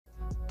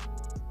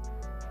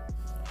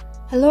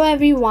Hello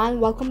everyone,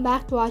 welcome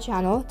back to our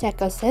channel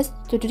Tech Assist.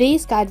 So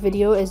today's guide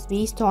video is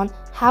based on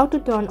how to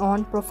turn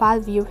on profile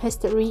view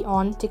history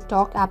on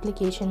TikTok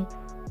application.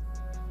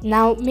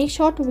 Now make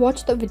sure to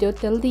watch the video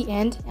till the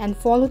end and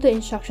follow the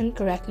instruction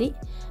correctly.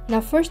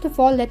 Now first of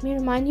all, let me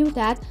remind you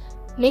that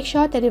make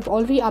sure that you've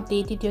already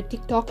updated your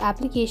TikTok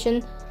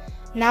application.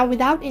 Now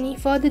without any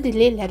further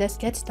delay, let us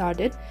get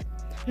started.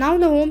 Now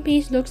the home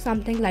page looks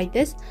something like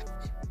this.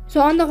 So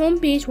on the home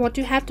page, what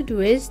you have to do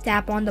is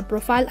tap on the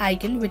profile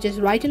icon, which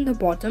is right in the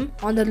bottom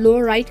on the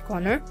lower right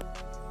corner.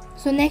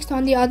 So next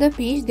on the other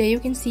page, there you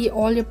can see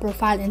all your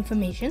profile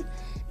information.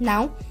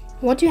 Now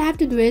what you have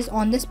to do is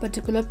on this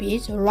particular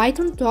page, right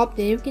on top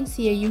there you can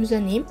see a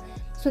username.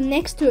 So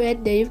next to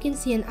it there you can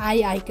see an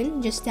eye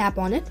icon, just tap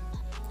on it.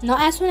 Now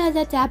as soon as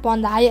I tap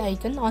on the eye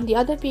icon, on the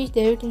other page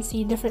there you can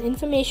see different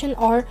information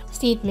or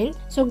statement.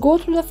 So go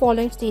through the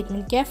following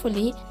statement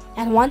carefully,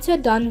 and once you're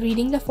done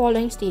reading the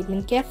following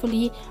statement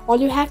carefully, all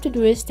you have to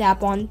do is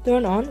tap on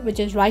turn on,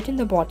 which is right in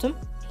the bottom.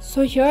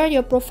 So here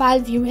your profile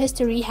view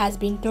history has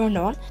been turned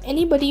on.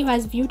 Anybody who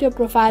has viewed your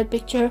profile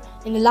picture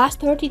in the last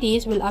 30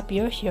 days will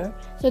appear here.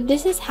 So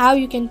this is how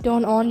you can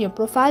turn on your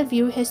profile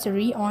view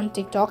history on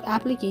TikTok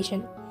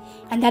application.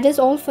 And that is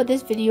all for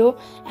this video,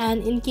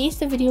 and in case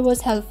the video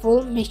was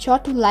helpful, make sure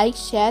to like,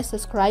 share,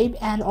 subscribe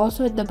and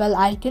also hit the bell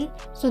icon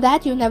so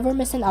that you never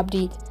miss an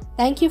update.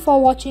 Thank you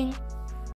for watching.